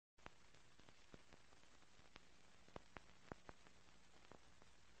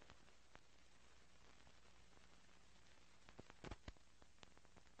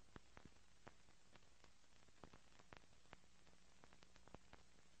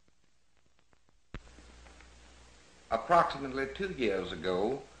Approximately 2 years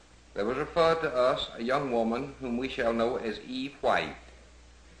ago, there was referred to us a young woman whom we shall know as Eve White.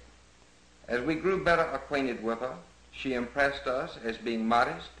 As we grew better acquainted with her, she impressed us as being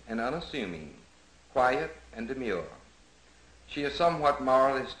modest and unassuming, quiet and demure. She is somewhat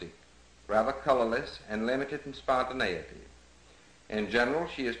moralistic, rather colorless and limited in spontaneity. In general,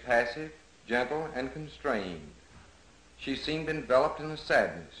 she is passive, gentle, and constrained. She seemed enveloped in a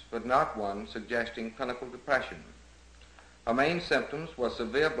sadness, but not one suggesting clinical depression. Her main symptoms were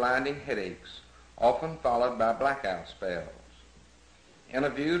severe blinding headaches, often followed by blackout spells.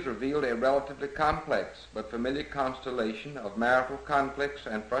 Interviews revealed a relatively complex but familiar constellation of marital conflicts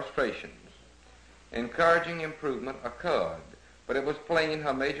and frustrations. Encouraging improvement occurred, but it was plain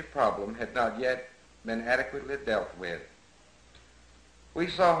her major problem had not yet been adequately dealt with. We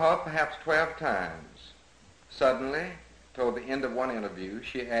saw her perhaps 12 times. Suddenly, toward the end of one interview,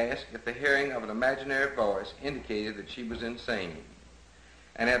 she asked if the hearing of an imaginary voice indicated that she was insane.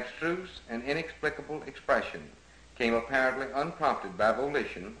 An abstruse and inexplicable expression came apparently unprompted by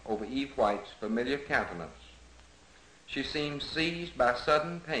volition over Eve White's familiar countenance. She seemed seized by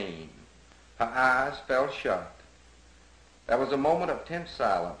sudden pain. Her eyes fell shut. There was a moment of tense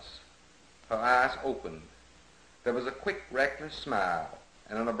silence. Her eyes opened. There was a quick, reckless smile,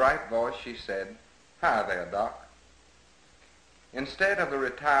 and in a bright voice she said, "Hi there, Doc." Instead of the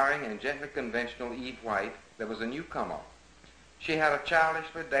retiring and gently conventional Eve White, there was a newcomer. She had a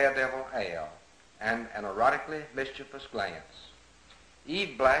childishly daredevil air and an erotically mischievous glance.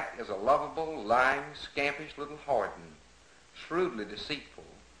 Eve Black is a lovable, lying, scampish little harden, shrewdly deceitful,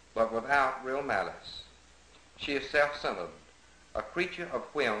 but without real malice. She is self-centered. A creature of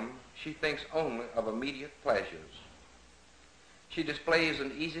whim, she thinks only of immediate pleasures. She displays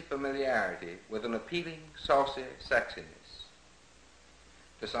an easy familiarity with an appealing, saucy sexiness.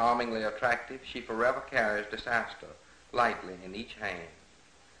 Disarmingly attractive, she forever carries disaster lightly in each hand.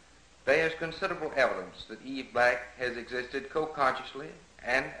 There is considerable evidence that Eve Black has existed co-consciously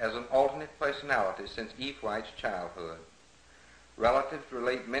and as an alternate personality since Eve White's childhood. Relatives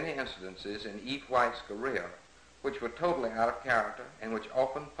relate many incidences in Eve White's career which were totally out of character and which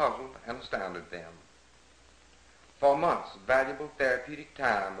often puzzled and astounded them. For months, valuable therapeutic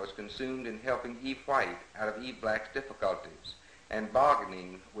time was consumed in helping Eve White out of Eve Black's difficulties and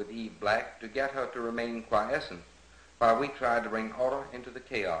bargaining with Eve Black to get her to remain quiescent while we tried to bring order into the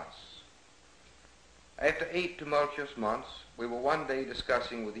chaos. After 8 tumultuous months, we were one day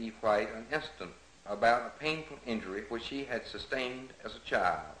discussing with Eve White an incident about a painful injury which she had sustained as a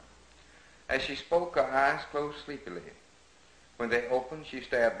child. As she spoke, her eyes closed sleepily. When they opened, she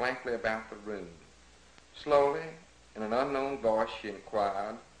stared blankly about the room. Slowly, in an unknown voice, she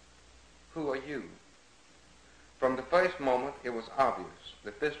inquired, "Who are you?" From the first moment, it was obvious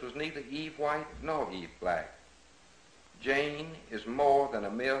that this was neither Eve White nor Eve Black. Jane is more than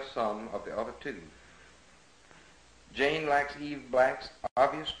a mere sum of the other two. Jane lacks Eve Black's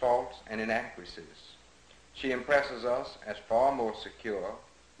obvious faults and inadequacies. She impresses us as far more secure,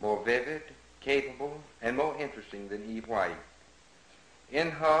 more vivid, capable, and more interesting than Eve White. In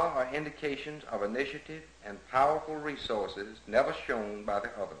her are indications of initiative and powerful resources never shown by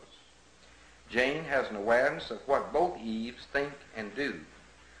the others. Jane has an awareness of what both Eves think and do,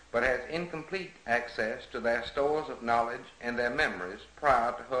 but has incomplete access to their stores of knowledge and their memories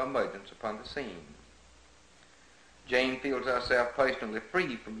prior to her emergence upon the scene. Jane feels herself personally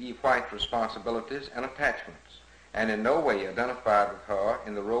free from Eve White's responsibilities and attachments, and in no way identified with her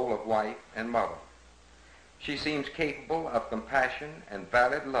in the role of wife and mother. She seems capable of compassion and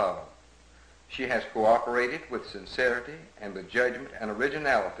valid love. She has cooperated with sincerity and with judgment and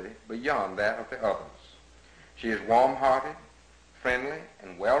originality beyond that of the others. She is warm-hearted, friendly,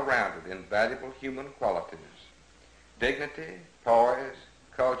 and well-rounded in valuable human qualities. Dignity, poise,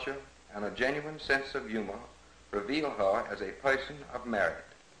 culture, and a genuine sense of humor reveal her as a person of merit.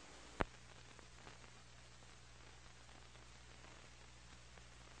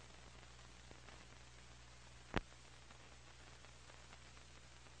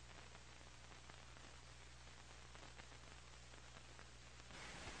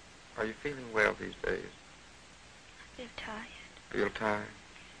 Are you feeling well these days? I feel tired. Feel tired?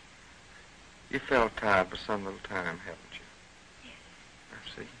 You felt tired for some little time, haven't you? Yes.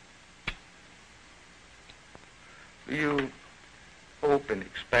 I see. Do you hope and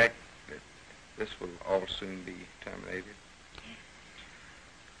expect that this will all soon be terminated? Yes.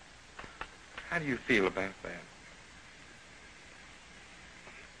 How do you feel about that?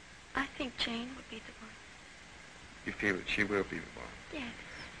 I think Jane would be the one. You feel that she will be the one? Yes.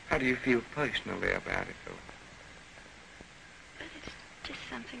 How do you feel personally about it, though? But it's just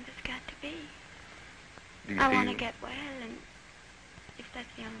something that's got to be. Do you I feel... want to get well, and if that's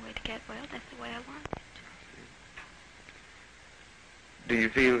the only way to get well, that's the way I want it. Do you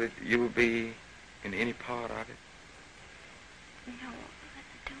feel that you will be in any part of it? No,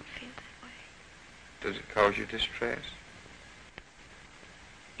 I don't feel that way. Does it cause you distress?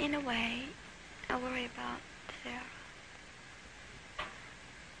 In a way, I worry about Sarah.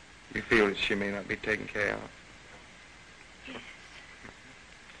 You feel that she may not be taken care of? Yes.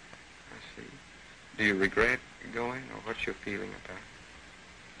 I see. Do you regret going, or what's your feeling about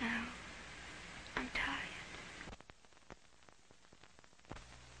it? No, I'm tired.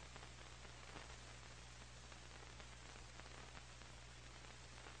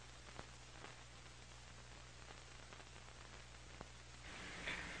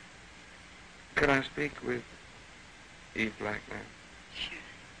 Could I speak with Eve Black now? Sure.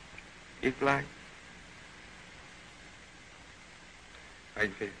 Eve Black? How you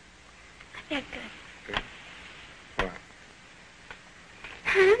feel? I feel good. Good. Why?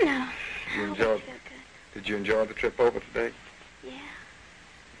 I don't know. You I enjoyed- always feel good. Did you enjoy the trip over today? Yeah.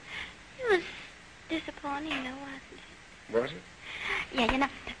 It was disappointing, though, wasn't it? Was it? Yeah, you know,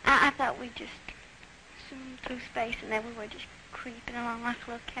 I thought we just zoomed through space and then we were just creeping along like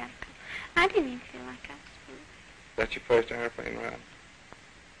a little caterpillar. I didn't even feel like I was moving. That's your first airplane ride?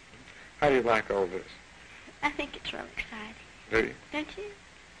 How do you like all this? I think it's real exciting. Do you? Don't you?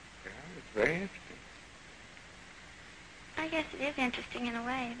 Yeah, it's very interesting. I guess it is interesting in a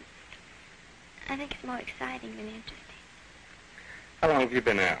way. I think it's more exciting than interesting. How long have you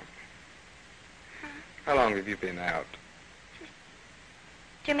been out? Huh? How long have you been out?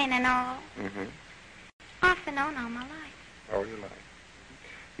 Do you mean in all? Mm-hmm. Off and on all my life. All your life.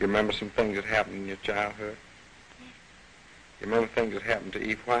 You remember some things that happened in your childhood? Yes. You remember things that happened to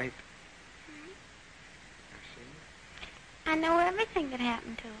Eve White? Mhm. I see. I know everything that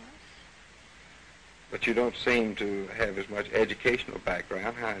happened to us. But you don't seem to have as much educational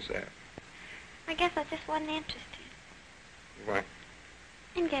background. How is that? I guess I just wasn't interested. Why?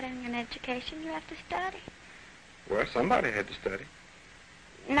 In getting an education, you have to study. Well, somebody had to study.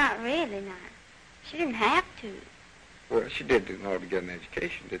 Not really, no. She didn't have to. Well, she did in order to get an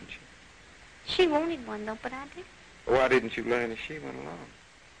education, didn't she? She wanted one, though, but I didn't. Why didn't you learn as she went along?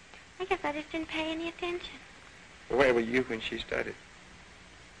 I guess I just didn't pay any attention. Where were you when she studied?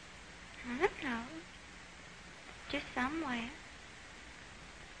 I don't know. Just somewhere.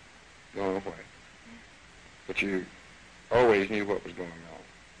 Going away. But you always knew what was going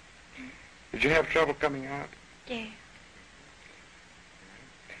on. Did you have trouble coming out? Yeah.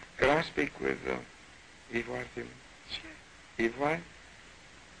 Could I speak with Eve White a few minutes? Sure. Eve White?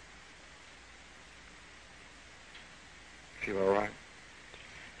 Feel all right?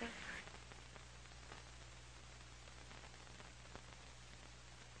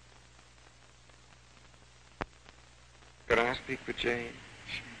 Could I speak with Jane?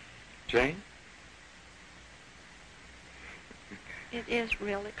 Sure. Jane? It is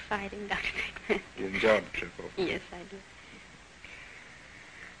real exciting, Dr. Thigpen. You enjoyed the trip over? Yes, I do.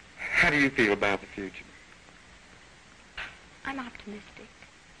 How do you feel about the future? I'm optimistic.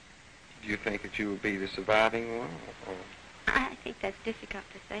 Do you think that you will be the surviving one, or... I think that's difficult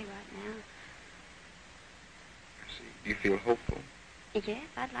to say right now. I see. Do you feel hopeful? Yes,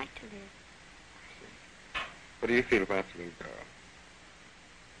 I'd like to live. I see. What do you feel about the little girl?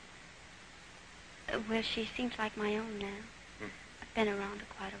 Well, she seems like my own now. I've been around her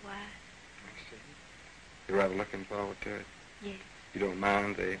quite a while. I see. You're rather looking forward to it? Yes. You don't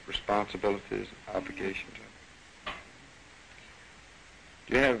mind the responsibilities, obligations of it?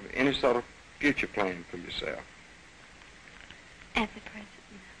 Do you have any sort of future plan for yourself? At the present,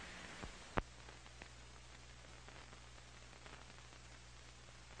 no.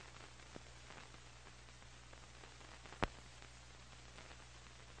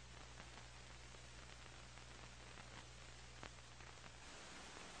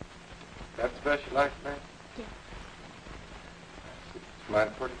 That's the best you like, man? Yes.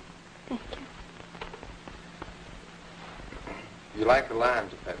 Mighty pretty. Thank you. You like the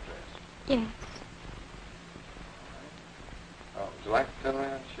lines of that dress? Yes. Oh, would you like to turn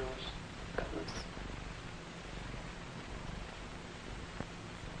around and show us?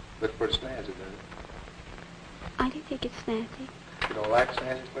 Look pretty snazzy, doesn't it? I do think it's snazzy. You don't like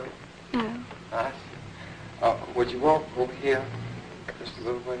snazzy clothes? No. I see. Would you walk over here just a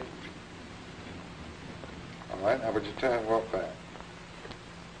little way? All right, now would you turn and walk back?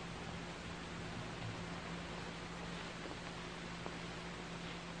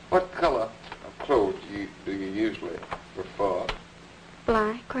 What color of clothes do you usually prefer?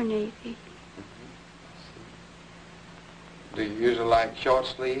 Black or navy? Do you usually like short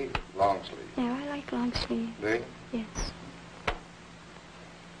sleeve, long sleeve? Yeah, I like long sleeve. Do you? Yes.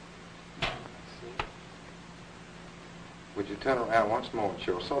 Would you turn around once more and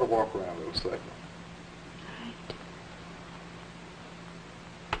show? Sort of walk around a little second. Right.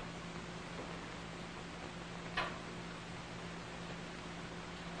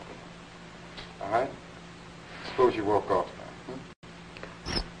 All right. Suppose you walk off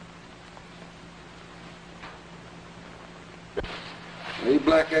now. Eve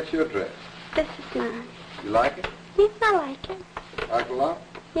Black, that's your dress. This is mine. You like it? Yes, I like it. Like it a lot?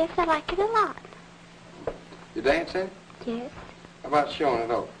 Yes, I like it a lot. You dancing? Yes. How about showing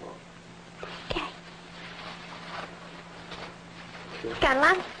it off for us? Okay. It's got a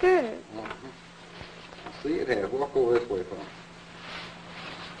lot of skirts. I see it has. Walk over this way for me.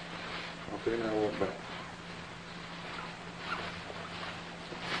 Okay, now walk back.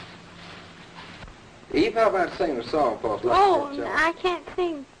 Eve, how about singing a song for us? I can't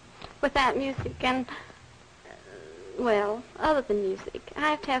sing without music, and, well, other than music. I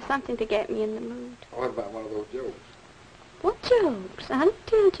have to have something to get me in the mood. What about one of those jokes? What jokes? I don't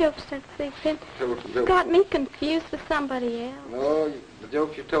tell jokes, said Thigpen. Tell us some You jokes. got me confused with somebody else. No, the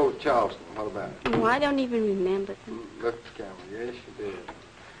jokes you told at Charleston. What about it? Oh, I don't even remember them. Look at the camera. Yes, you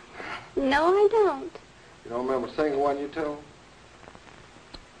did. No, I don't. You don't remember singing one you told?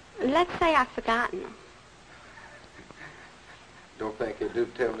 Let's say I've forgotten them. Don't think you do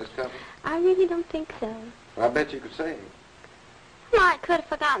tell in this company? I really don't think so. Well, I bet you could sing. No, I could have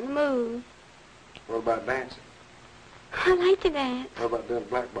forgotten the move. What about dancing? I like to dance. What about doing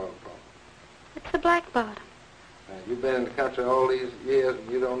black bottom pole? It's the black bottom. Now, you've been in the country all these years and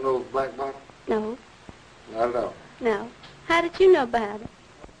you don't know the black bottom? No, Not at all. no. How did you know about it?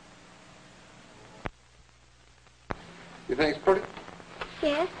 You think it's pretty?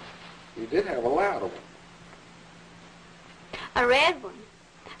 Yes, You did have a louder one. a red one.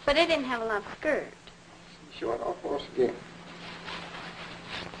 But it didn't have a lot of skirt. Show it off for us again.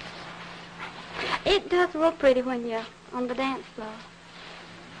 It does real pretty when you're on the dance floor.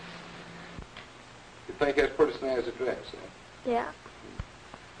 You think that's pretty snazzy dress, huh? Yeah,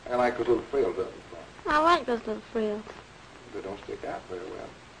 I like those little frills up in front. I like those little frills. They don't stick out very well.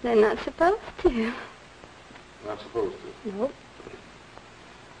 They're not supposed to. Not supposed to. Nope.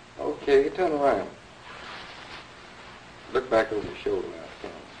 Okay, turn around. Look back over your shoulder now.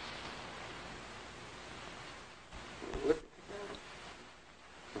 Come on. Look.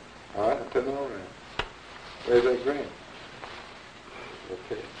 All right, now turn it around. Where's that grin?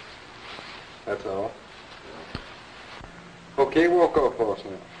 Okay. That's all. Okay, walk off for us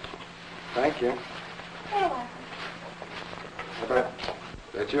now. Thank you. How about,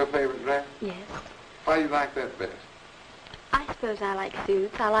 that's your favorite dress? Yes. Why do you like that best? I suppose I like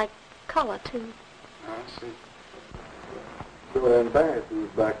suits. I like color, too. I see. So it embarrassed you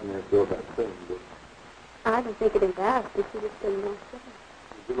back in there to that thing, but I don't think it embarrassed me. She just didn't want to.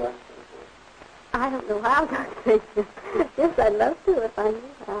 did you like that? I don't know how to think it. Yes, I'd love to if I knew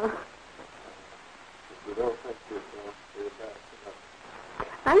how. You don't think you're embarrassed?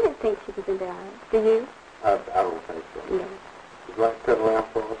 I didn't think she was embarrassed. Do you? I don't think so. No. Would you like to turn around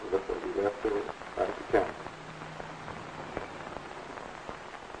for us and look what you left to it? Like you can.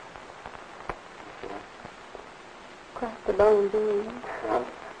 Crack the bone doing it. Huh?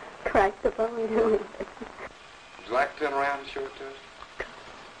 Crack the bone doing it. Would you like to turn around and show it to us?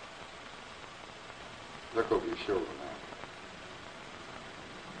 Look over your shoulder now.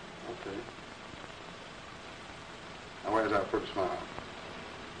 Okay. Now where's our pretty smile?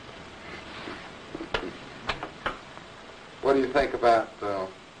 What do you think about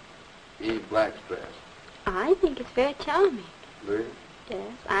Eve Black's dress? I think it's very charming. Do you?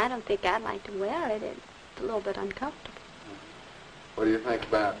 Yes. I don't think I'd like to wear it. It's a little bit uncomfortable. What do you think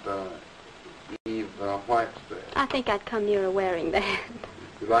about Eve White's dress? I think I'd come nearer wearing that.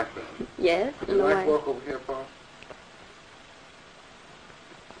 You like that? Yes. Would you like to walk over here for us?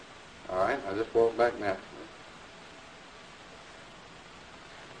 All right, I'll just walk back naturally.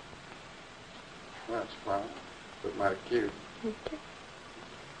 That's fine. Look mighty cute. Okay.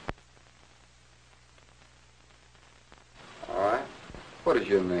 All right. What is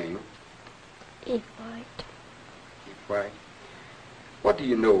your name? Eve White. Eve White. What do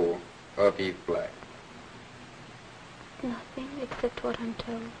you know of Eve Black? Nothing except what I'm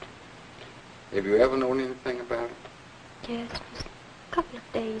told. Have you ever known anything about it? Yes, it was a couple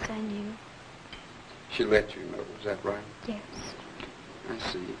of days I knew. She let you know, is that right? Yes. I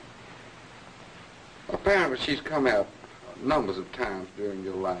see. Apparently she's come out numbers of times during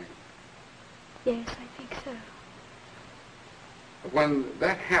your life. Yes, I think so. When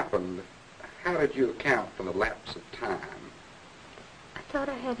that happened, how did you account for the lapse of time thought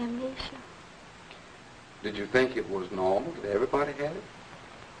I had amnesia. Did you think it was normal that everybody had it?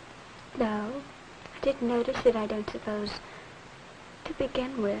 No, I didn't notice it, I don't suppose, to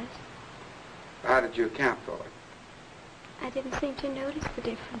begin with. How did you account for it? I didn't seem to notice the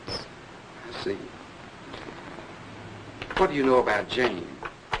difference. I see. What do you know about Jane?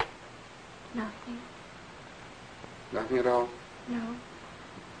 Nothing. Nothing at all? No.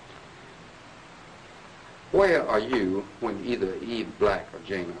 Where are you when either Eve Black or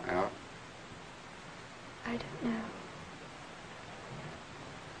Jane are out? I don't know.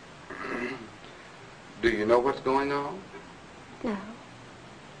 Do you know what's going on? No.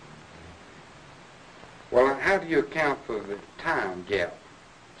 Well, how do you account for the time gap?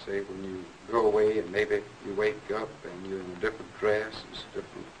 Say when you go away and maybe you wake up and you're in a different dress, it's a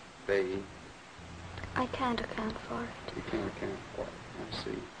different day. I can't account for it. You can't account for it. I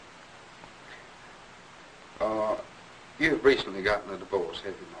see. You've recently gotten a divorce,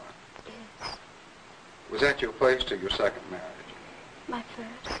 have you not? Yes. Was that your first or your second marriage? My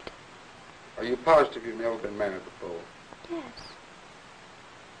first. Are you positive you've never been married before? Yes.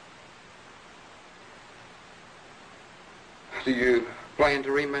 Do you plan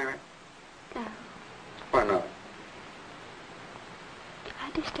to remarry? No. Why not?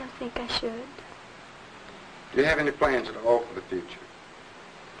 I just don't think I should. Do you have any plans at all for the future?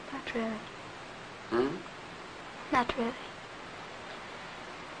 Not really. Hmm? Not really.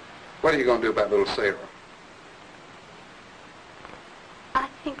 What are you going to do about little Sarah? I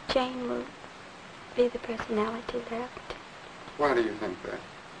think Jane will be the personality left. Why do you think that?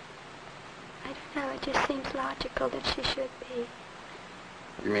 I don't know, it just seems logical that she should be.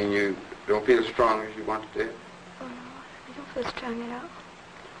 You mean you don't feel as strong as you once did? Oh, no, I don't feel strong at all.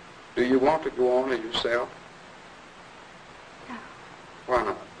 Do you want to go on as yourself? No. Why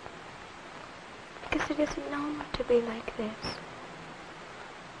not? Because it isn't normal to be like this.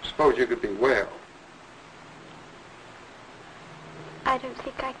 Suppose you could be well. I don't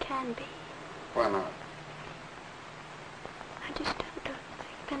think I can be. Why not? I just don't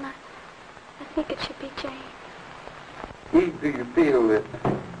think. And I think it should be Jane. Eve, do you feel that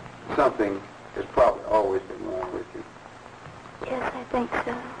something has probably always been wrong with you? Yes, I think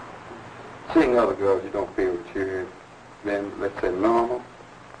so. Seeing other girls, you don't feel that you're then, let's say, normal?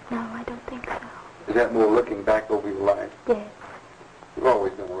 No, I don't think so. Is that more looking back over your life? Yes. You've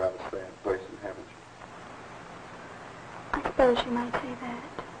always been a rather sad person, haven't you? I suppose you might say that.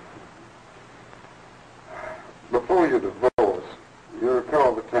 Before your divorce, you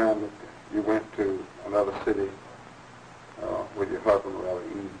recall the time that you went to another city with your husband, rather,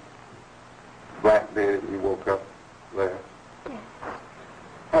 Eve Black did, and you woke up there? Yes.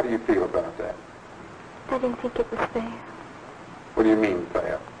 How do you feel about that? I didn't think it was fair. What do you mean,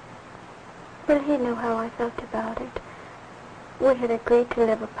 fair? Well, he knew how I felt about it. We had agreed to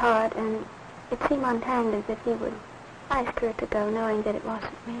live apart, and it seemed unkind as if he would ask her to go, knowing that it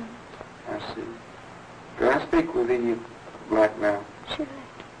wasn't me. I see. Can I speak with Eve Black now? Sure.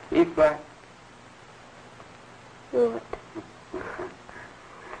 Eve Black? What?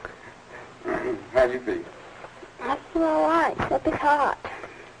 How do you feel? I feel all right, except it's hot.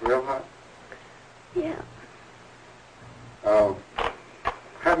 Real hot? Yeah.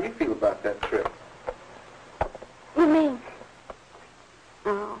 How do you feel about that trip? You mean?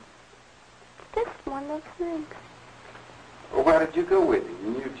 Oh. It's just one of those things. Well, why did you go with him?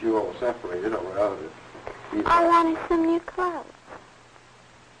 You knew that you were all separated, or rather that I wanted some new clothes.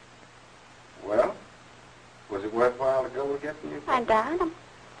 Well, was it worthwhile to go and get some new clothes? I got them.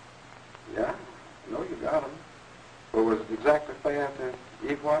 Yeah, I know you got them. But was it exactly fair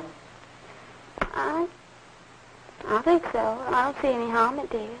to Eve one? I think so. I don't see any harm it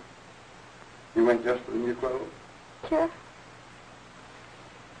did. You went just for the new clothes? Sure.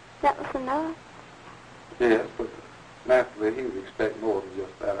 That was enough. Yes, but naturally he would expect more than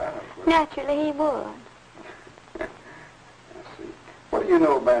just that out of it. Naturally he would. I see. What do you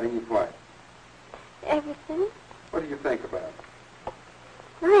know about Eve White? Everything. What do you think about her?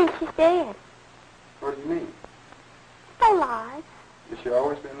 I think she's dead. What do you mean? Alive. Has she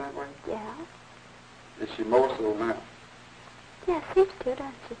always been that way? Yeah. Is she more so now? Yeah, seems to,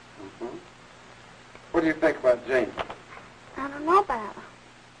 doesn't she? Mm-hmm. What do you think about Jane? I don't know about her.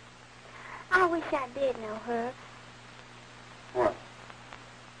 I wish I did know her. What?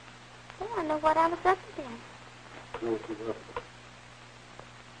 Well, I know what I was up against. Know what you were up to.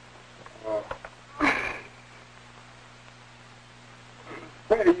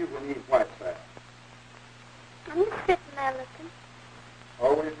 Where are you when Eve White's at? I'm just sitting there looking.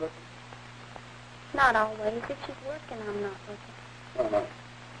 Always looking? Not always. If she's working, I'm not looking. Oh, no.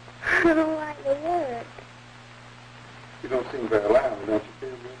 I don't like the word. You don't seem very loud, don't you?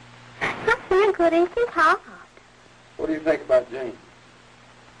 think about Jane?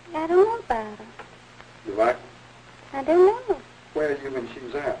 I don't know about her. You like her? I don't know. Where are you when she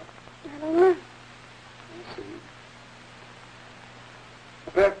was out? I don't know. I see.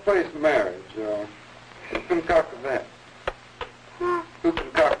 That first marriage, who concocted that? Huh? Who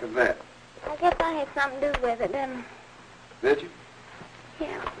concocted that? I guess I had something to do with it, didn't I? Did you?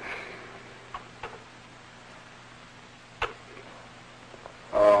 Yeah.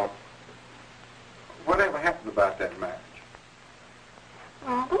 Whatever happened about that marriage?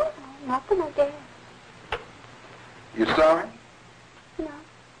 I don't know. Nothing, I guess. You sorry? No.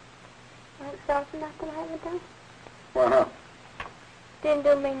 I ain't sorry for nothing I haven't done. Why not? Didn't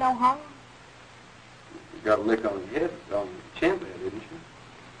do me no harm. You got a lick on your head, on your chin there, didn't you?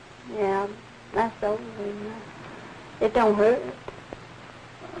 Yeah, that's over. It don't hurt.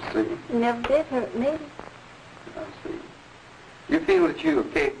 I see. It never did hurt me. I see. You feel that you are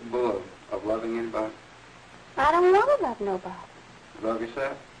capable of loving anybody? I don't want to love nobody. Love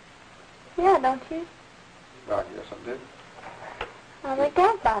yourself? Yeah, don't you? Right, yes, I do. I think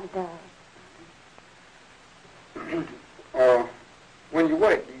everybody does. When you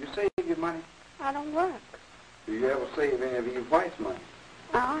work, do you save your money? I don't work. Do you ever save any of your wife's money?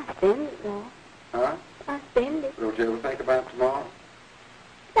 Oh, I spend it, though. Huh? I spend it. Don't you ever think about tomorrow?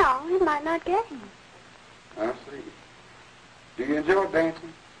 No, you might not get me. I see. Do you enjoy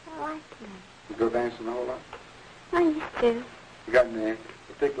dancing? I like to. You go dancing a whole lot? I used to. You got any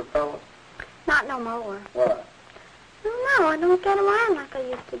particular fellas? Not no more. Why? I don't know. I don't get around like I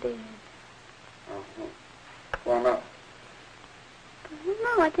used to do. Uh-huh. Why not? I don't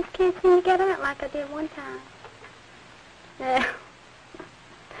know. I just can't seem to get out like I did one time. Yeah.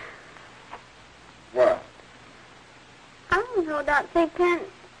 Why? I don't know about Thigpen.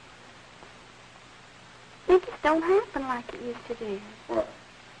 It just don't happen like it used to do. What?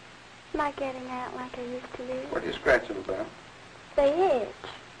 Not getting out like I used to do. What are you scratching about? They itch.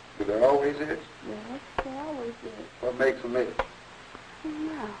 Do they always itch? Yes, they always itch. What makes them itch? I don't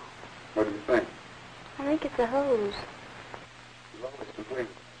know. What do you think? I think it's a hose. It's always complaining.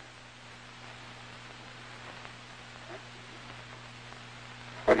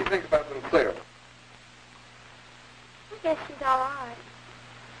 What do you think about little Clara? I guess she's all right.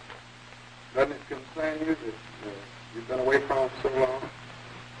 Doesn't it concern you that you've been away from her for so long?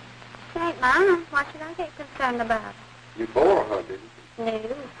 She ain't mine. Why should I get concerned about her? You bore her, didn't you?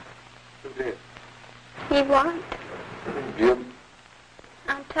 No. Who did? You what? You?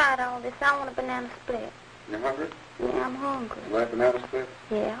 I'm tired of all this. I want a banana split. You hungry? Yeah, I'm hungry. You like banana split?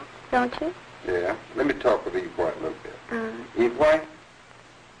 Yeah. Don't you? Yeah. Let me talk with Eve White a little bit. Eve White?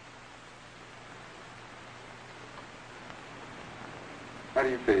 How do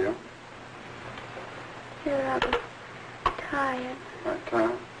you feel? Feel rather tired. Right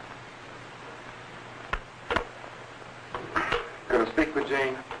time. Could I speak with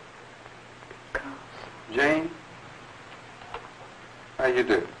Jane? Of course. Jane? How you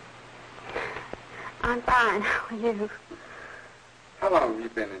do? I'm fine. How are you? How long have you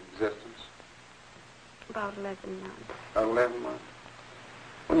been in existence? About 11 months. About 11 months.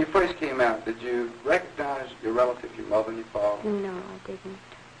 When you first came out, did you recognize your relatives, your mother and your father? No, I didn't.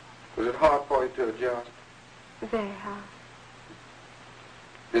 Was it hard for you to adjust? Very hard.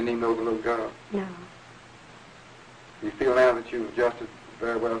 Didn't even know the little girl? No. You feel now that you've adjusted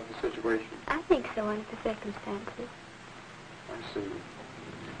very well to the situation? I think so under the circumstances. I see.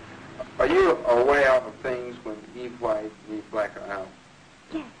 Are you aware of things when Eve White and Eve Black are out?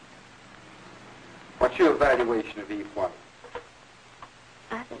 Yes. What's your evaluation of Eve White?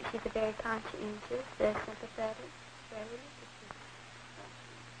 I think she's a very conscientious, very sympathetic, very religious.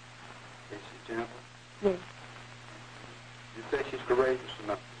 Is she gentle? Yes. You say she's courageous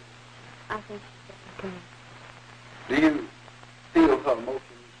enough? I think she's very good. Do you feel her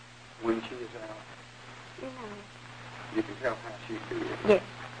emotions when she is out? No. You can tell how she feels? Yes.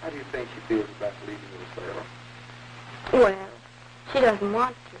 How do you think she feels about leaving little Sarah? Well, she doesn't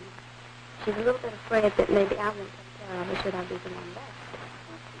want to. She's a little bit afraid that maybe I won't take care of her should I be the one left.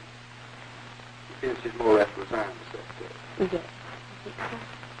 She feels she's more or less resigned to such. Yes, I think so.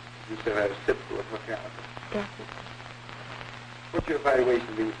 You said that is typical of her character. Definitely. What's your evaluation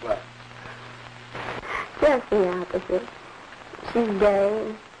of Eve Black? Just the opposite. She's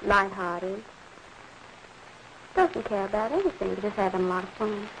gay, lighthearted. Doesn't care about anything, just having a lot of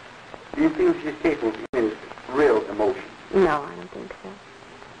fun. Do you feel she's capable of any real emotion? No, I don't think so.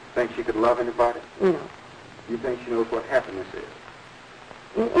 Think she could love anybody? No. You think she knows what happiness is?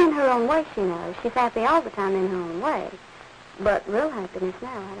 In her own way, she knows. She's happy all the time in her own way. But real happiness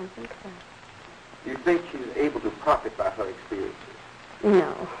now, I don't think so. Do you think she's able to profit by her experiences?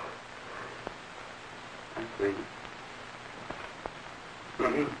 No. I see.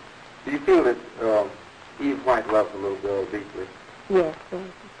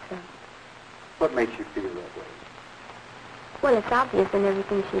 obvious in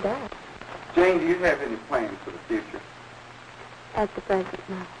everything she does. Jane, do you have any plans for the future? At the present,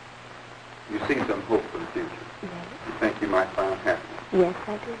 no. You see some hope for the future? Yes. You think you might find happiness? Yes,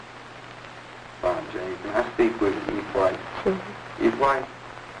 I do. Fine, Jane. Can I speak with you, Eve White? Sure. Eve White?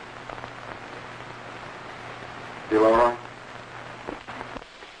 Still all right?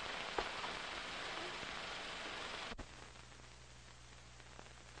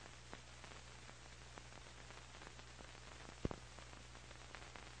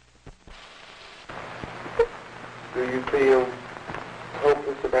 Do you feel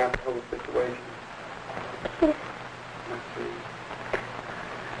hopeless about the whole situation? Yes. I see.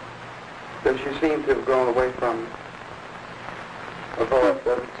 Does she seem to have grown away from you? Her voice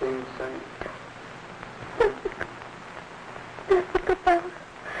doesn't seem the same. Nothing about her.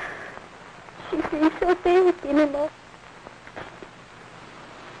 She seems so big anymore.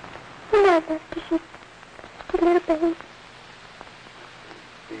 When I left her, she was a little baby.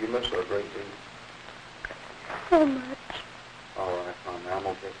 Do you miss her a great deal? So much. All right, fine. Now I'm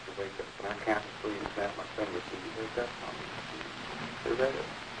going to get you to wake up. When I count to 3 and snap my fingers, will you wake up on me? Is that it?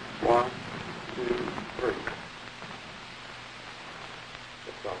 1, 2, 3.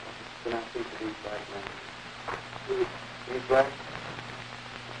 That's all. Can I speak to these black men? These black?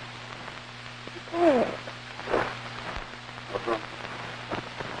 Yes. What's wrong?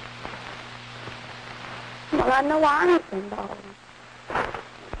 Well, I know I ain't involved.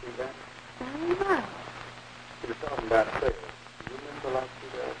 See that? I don't know. She was talking about sex. Do you remember like she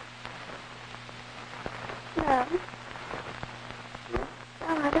does? No. No? No,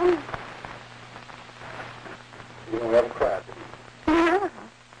 I don't. You don't ever cry, do you? No.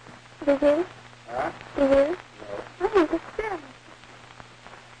 Do you? Huh? Do you? No. I don't understand.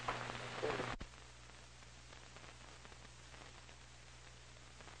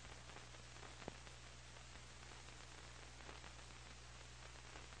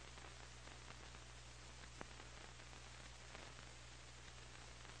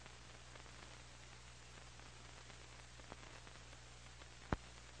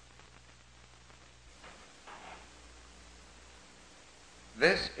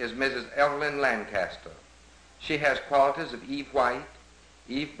 This is Mrs. Evelyn Lancaster. She has qualities of Eve White,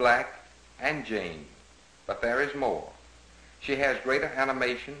 Eve Black, and Jane, but there is more. She has greater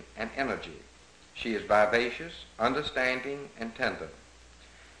animation and energy. She is vivacious, understanding, and tender.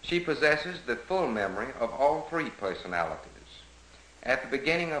 She possesses the full memory of all 3 personalities. At the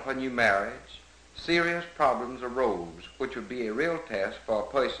beginning of her new marriage, serious problems arose which would be a real test for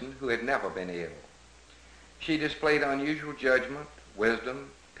a person who had never been ill. She displayed unusual judgment, wisdom,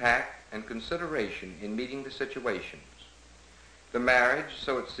 tact, and consideration in meeting the situations. The marriage,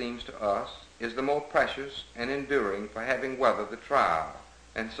 so it seems to us, is the more precious and enduring for having weathered the trial,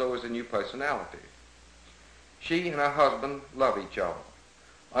 and so is the new personality. She and her husband love each other.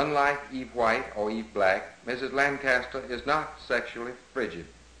 Unlike Eve White or Eve Black, Mrs. Lancaster is not sexually frigid.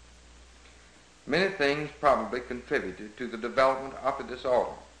 Many things probably contributed to the development of the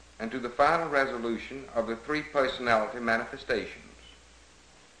disorder and to the final resolution of the 3 personality manifestations.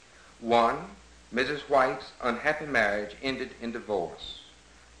 1, Mrs. White's unhappy marriage ended in divorce.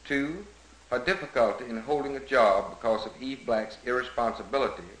 2, her difficulty in holding a job because of Eve Black's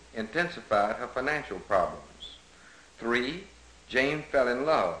irresponsibility intensified her financial problems. 3, Jane fell in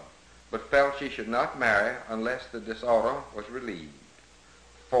love, but felt she should not marry unless the disorder was relieved.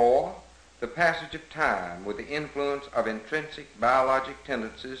 4, the passage of time with the influence of intrinsic biologic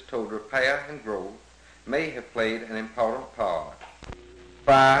tendencies toward repair and growth may have played an important part.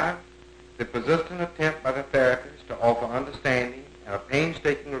 5, the persistent attempt by the therapist to offer understanding and a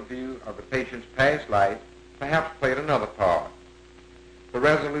painstaking review of the patient's past life perhaps played another part. The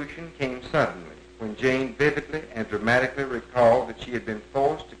resolution came suddenly when Jane vividly and dramatically recalled that she had been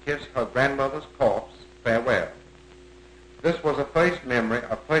forced to kiss her grandmother's corpse farewell. This was a first memory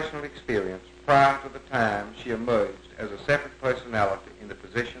of personal experience prior to the time she emerged as a separate personality in the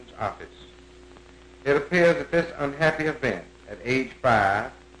physician's office. It appears that this unhappy event at age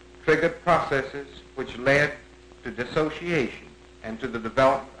 5 triggered processes which led to dissociation and to the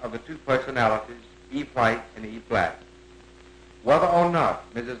development of the 2 personalities, Eve White and Eve Black. Whether or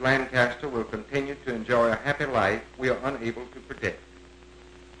not Mrs. Lancaster will continue to enjoy a happy life, we are unable to predict.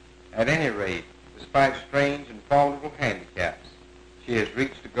 At any rate, despite strange and formidable handicaps, she has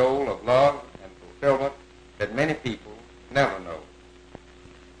reached the goal of love